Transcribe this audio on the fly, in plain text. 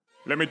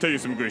Let me tell you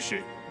some good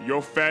shit.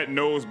 Your fat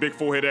nose, big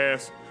forehead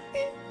ass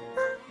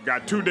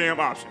got two damn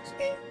options.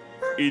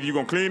 Either you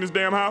gonna clean this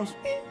damn house,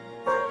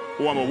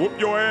 or I'm gonna whoop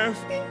your ass,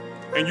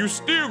 and you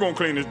still gonna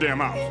clean this damn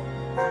house.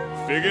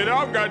 Figure it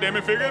out,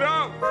 goddammit, figure it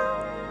out.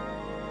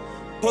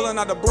 Pulling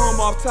out the broom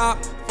off top.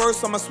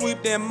 First I'ma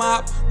sweep, then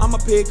mop. I'ma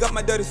pick up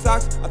my dirty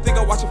socks. I think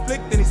I watch a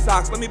flick, then he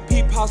socks. Let me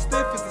peep how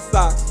stiff is the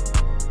socks.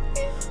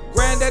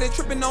 Granddaddy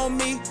tripping on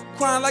me,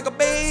 crying like a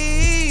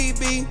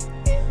baby.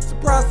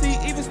 Surprised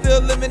he even still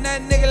living,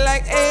 that nigga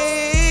like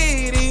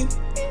 80.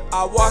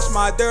 I wash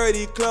my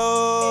dirty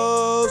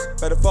clothes,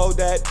 better fold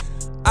that.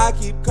 I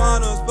keep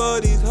condoms for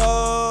these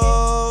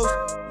hoes.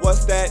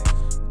 What's that?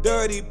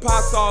 Dirty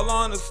pots all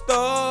on the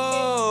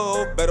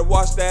stove, better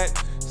watch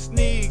that.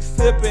 Sneak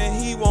sipping,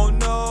 he won't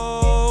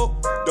know.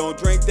 Don't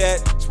drink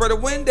that. Spread a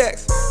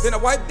Windex, then I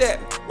wipe that.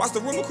 Watch the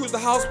room cruise the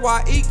house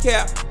while I eat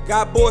cap.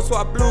 Got bored, so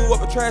I blew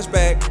up a trash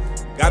bag.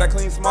 Gotta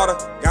clean smarter,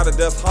 gotta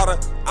dust harder.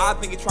 I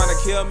think he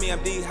tryna kill me,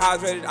 I'm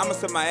dehydrated. I'ma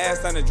sit my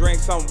ass down and drink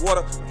some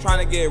water. I'm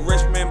tryna get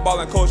rich, man,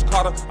 ballin' Coach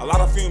Carter. A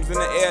lot of fumes in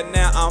the air,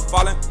 now I'm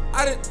falling.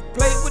 I done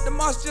played with the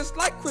moss just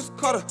like Chris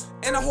Carter.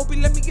 And I hope he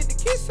let me get the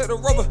keys to the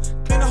rubber.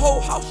 Clean the whole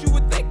house, you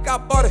would think I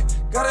bought it.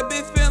 Got a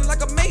big feeling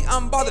like a mate,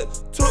 I'm bothered.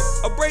 Took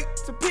a break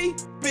to pee,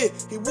 bit.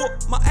 He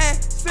whooped my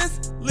ass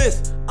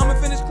senseless. I'ma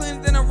finish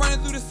cleaning, then I'm running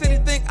through the city.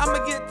 Think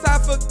I'ma get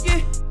tired,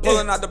 forget.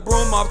 Pulling out the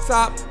broom off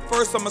top.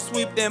 First I'ma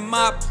sweep, then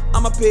mop.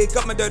 I'ma pick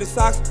up my dirty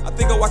socks. I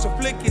think I watch a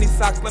flick in these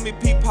socks. Let me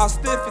peep how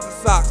stiff is the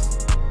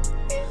socks.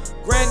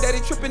 Granddaddy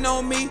tripping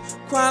on me,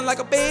 crying like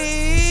a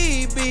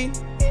baby.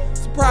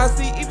 Surprised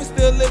he even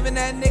still living,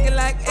 that nigga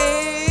like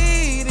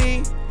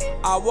 80.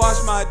 I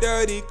wash my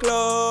dirty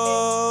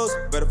clothes,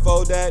 better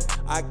fold that.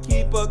 I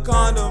keep a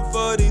condom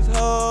for these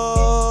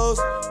hoes.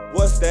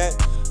 What's that?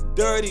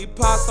 Dirty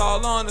pots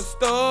all on the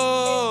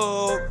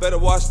stove, better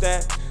watch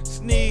that.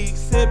 Sneak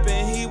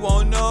sipping, he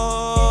won't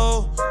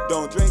know.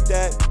 Don't drink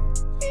that.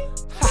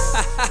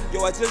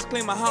 Yo, I just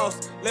cleaned my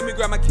house. Let me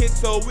grab my kids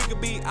so we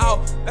can be out.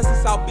 That's in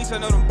South Beach, I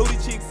know them booty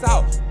cheeks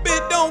out.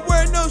 Bitch, don't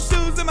wear no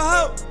shoes in my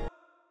house.